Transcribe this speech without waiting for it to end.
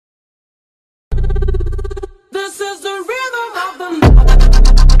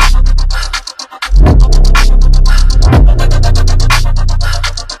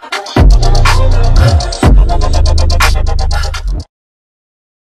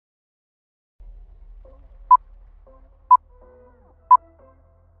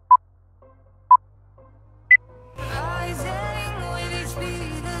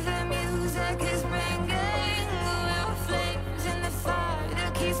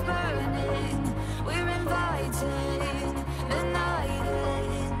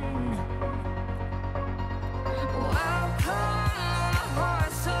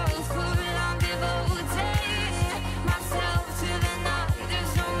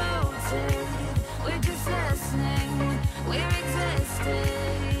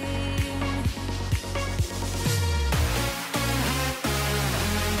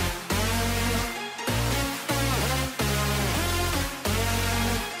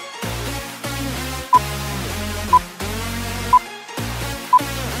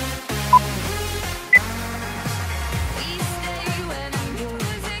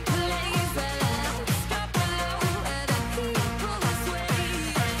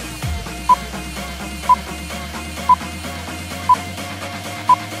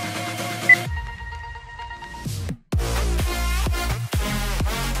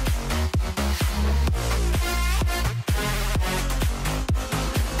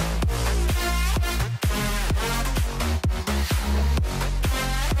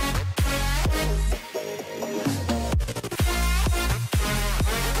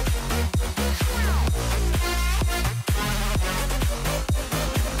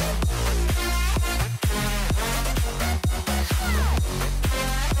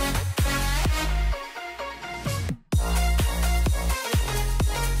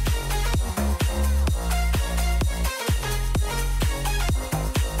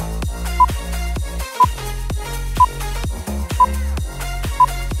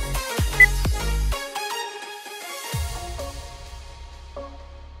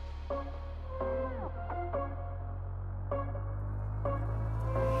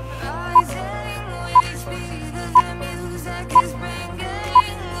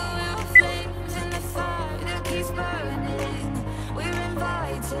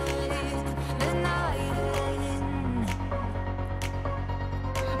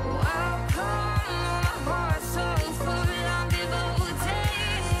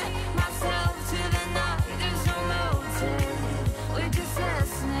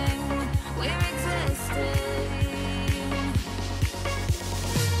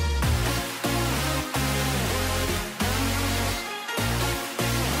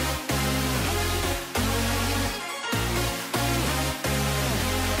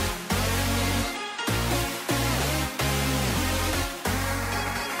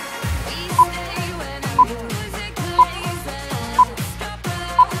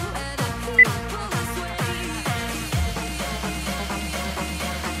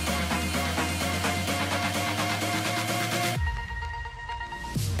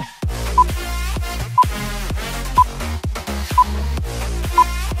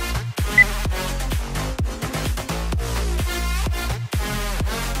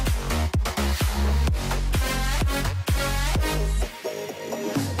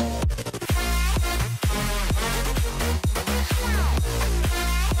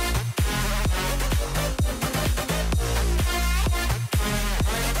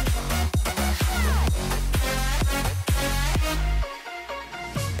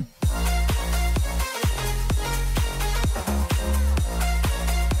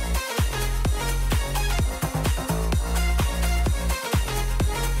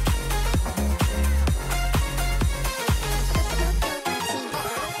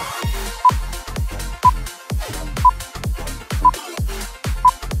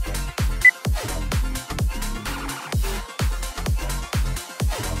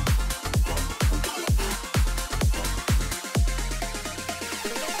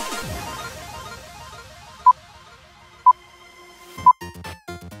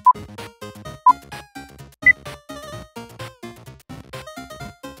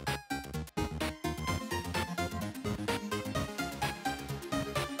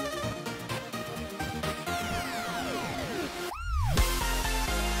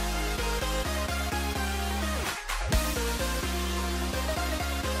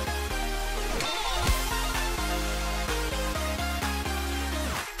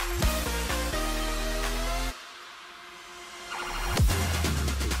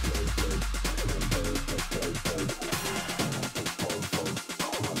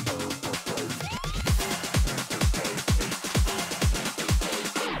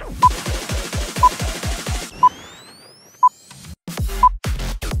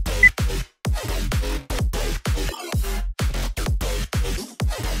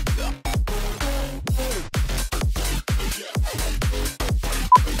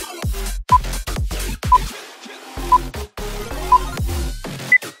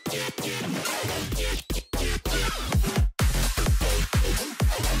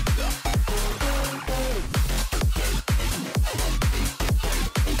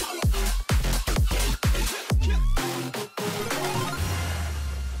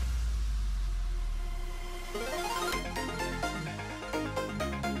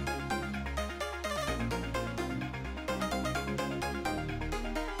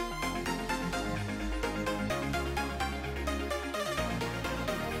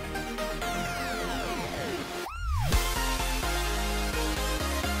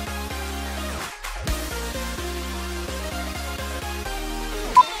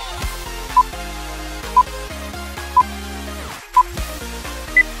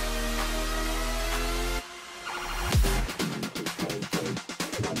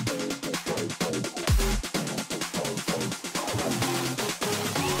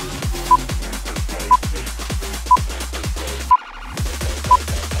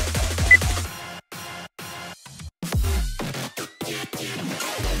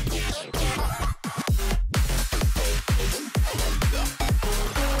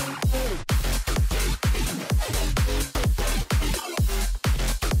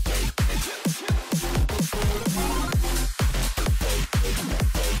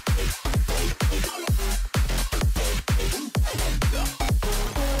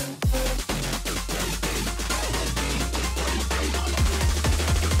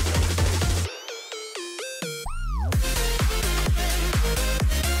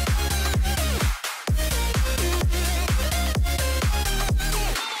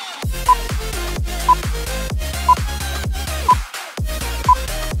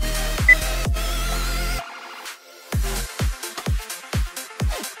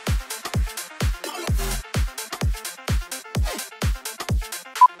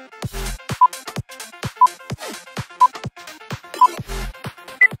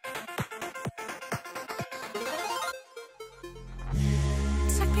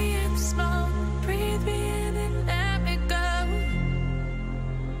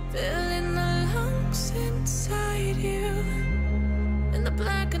the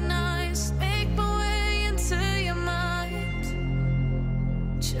blackened eyes make my way into your mind,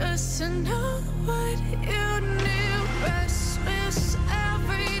 just to know what you knew. Restless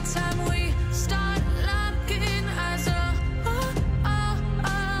every time we start locking eyes.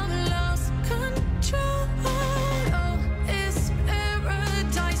 Lost control. Oh, it's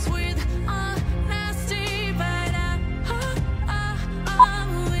paradise with honesty, but I'm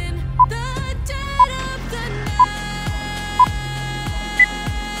in the dead of the night.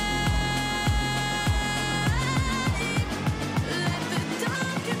 Let the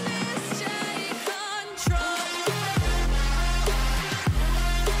darkness take control.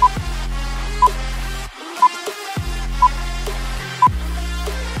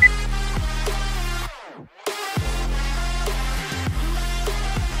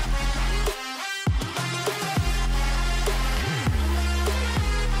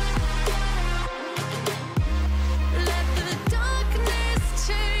 Let the darkness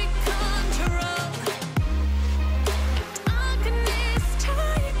take control. Darkness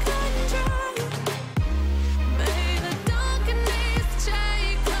take control. May the darkness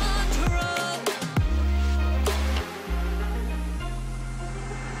take control.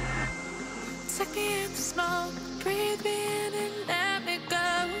 Take me in the smoke, breathe me in and let me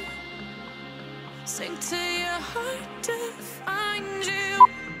go. Sink to your heart to find you.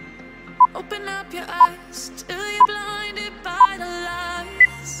 Open up your eyes till you're blinded by the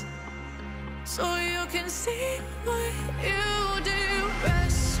lies, so you can see what you do.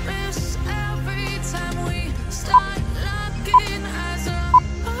 Restless every time we start locking eyes.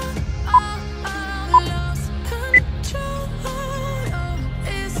 Lost control. Oh,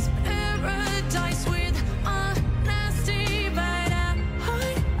 it's paradise with honesty, but I'm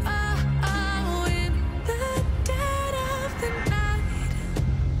in the dead of the night.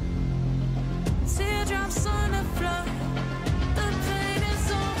 Teardrops on the floor. The pain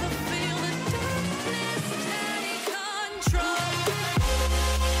is over. Feel the darkness take control.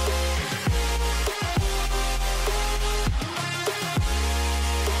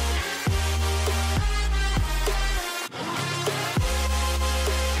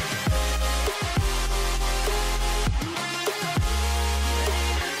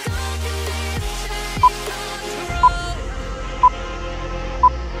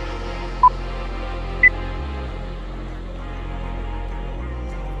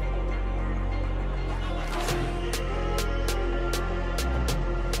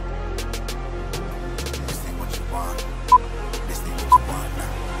 This ain't what you want. This ain't what you want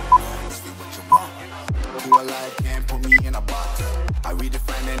now. This ain't what you want. You alive, can't put me in a box. I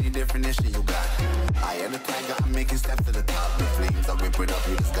redefine any definition you got. I am the tiger, I'm making steps to the top. The flames, I whip it up,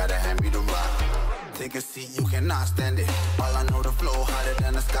 you just gotta hand me the rock. Take a seat, you cannot stand it. All I know, the flow harder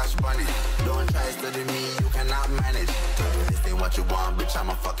than a Scotch bunny. Don't try studying me, you cannot manage. This ain't what you want, bitch, I'm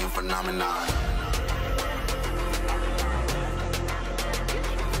a fucking phenomenon.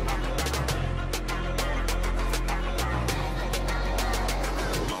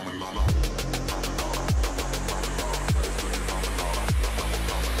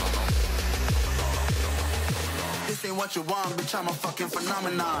 This ain't what you want, bitch, I'm a fucking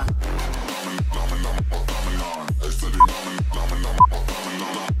phenomenon.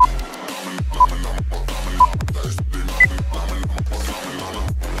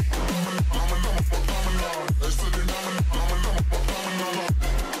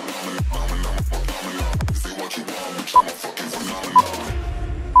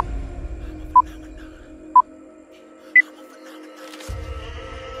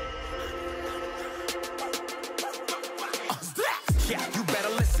 Yeah, you better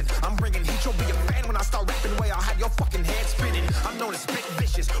listen. I'm bringing heat. You'll be a fan when I start rapping. Way I'll have your fucking head spinning. I'm known as spit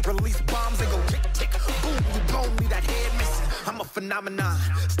vicious. Release bombs and go tick tick. Boom, you blown me that head missing. I'm a phenomenon.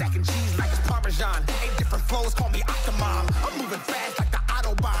 Stacking cheese like it's Parmesan. 8 different flows, call me Octomom. I'm moving fast like the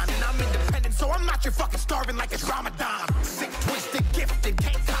Autobahn, and I'm independent, so I'm not your fucking starving like it's Ramadan. Sick, twisted, gifted,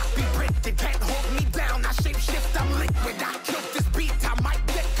 can't copy, printed, can't hold me down. I shape shift, I'm liquid. I killed this beat, I might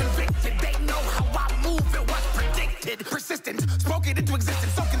get convicted. They know how I move, it was predicted. Persistent, spoke it into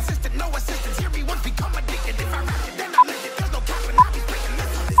existence, so consistent, no assistance. Hear me once, become addicted. If I rap it, then I live it. There's no cap, and I'll be speaking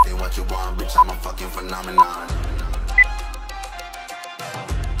this. This ain't what you want, bitch, I'm a fucking phenomenon.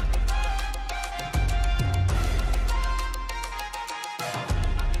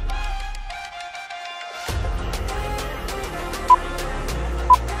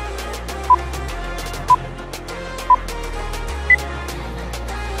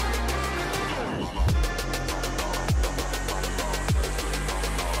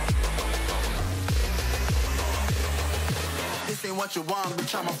 This ain't what you want,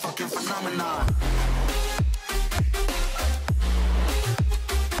 bitch, I'm a fucking phenomenon.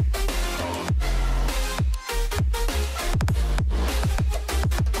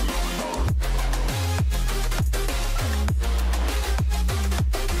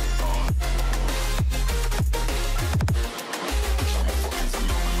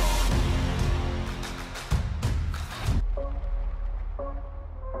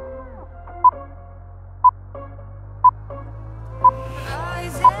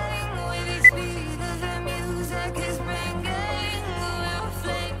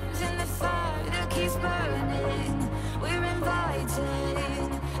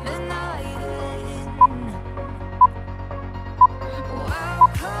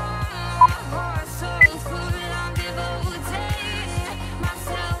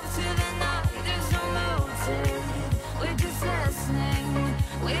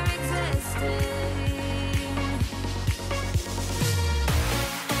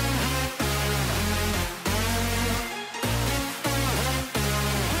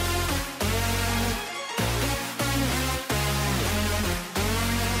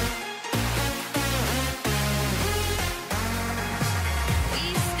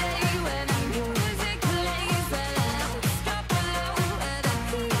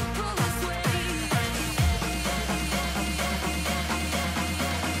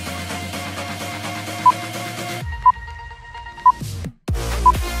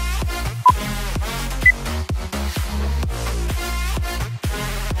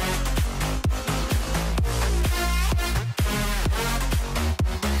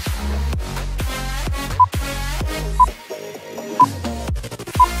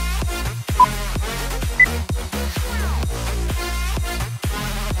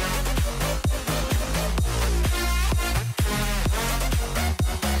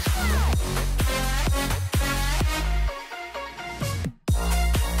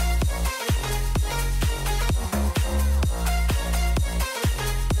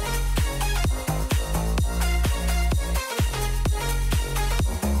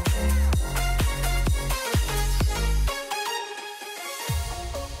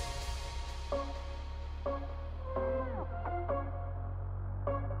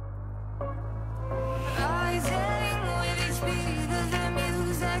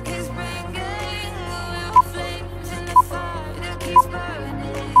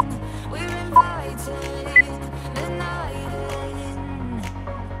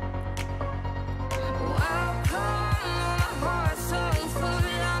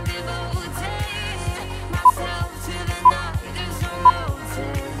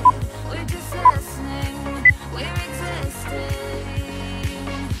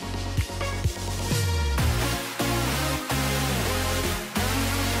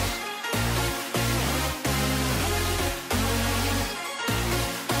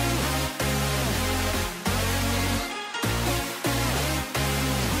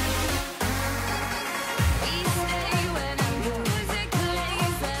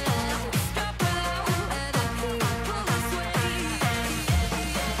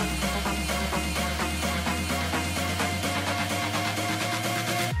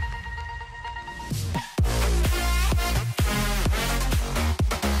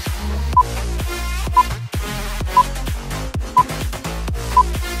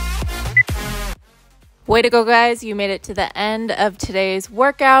 Way to go, guys. You made it to the end of today's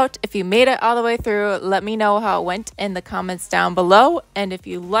workout. If you made it all the way through, let me know how it went in the comments down below. And if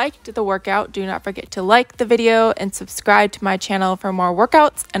you liked the workout, do not forget to like the video and subscribe to my channel for more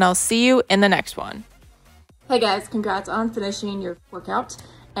workouts, and I'll see you in the next one. Hey guys, congrats on finishing your workout.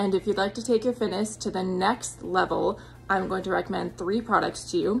 And if you'd like to take your fitness to the next level, I'm going to recommend 3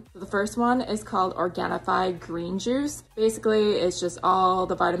 products to you. The first one is called Organifi Green Juice. Basically, it's just all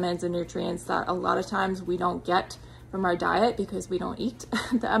the vitamins and nutrients that a lot of times we don't get from our diet because we don't eat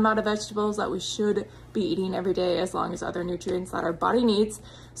the amount of vegetables that we should be eating every day, as long as other nutrients that our body needs.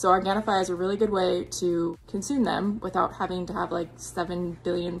 So Organifi is a really good way to consume them without having to have like 7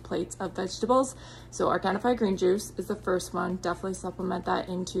 billion plates of vegetables. So Organifi Green Juice is the first one. Definitely supplement that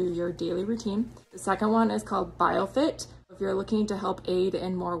into your daily routine. The second one is called BioFit. If you're looking to help aid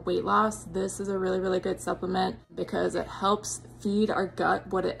in more weight loss, this is a really good supplement because it helps feed our gut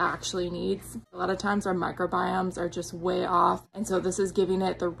what it actually needs. A lot of times our microbiomes are just way off, and so this is giving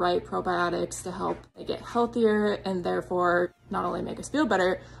it the right probiotics to help it get healthier and therefore not only make us feel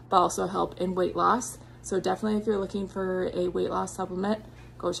better, but also help in weight loss. So definitely, if you're looking for a weight loss supplement,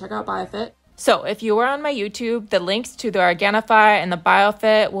 go check out BioFit. So if you are on my YouTube, the links to the Organifi and the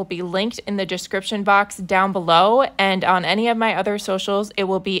BioFit will be linked in the description box down below, and on any of my other socials, it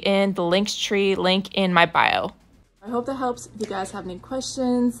will be in the links tree link in my bio. I hope that helps. If you guys have any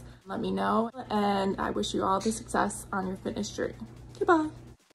questions, let me know, and I wish you all the success on your fitness journey. Goodbye.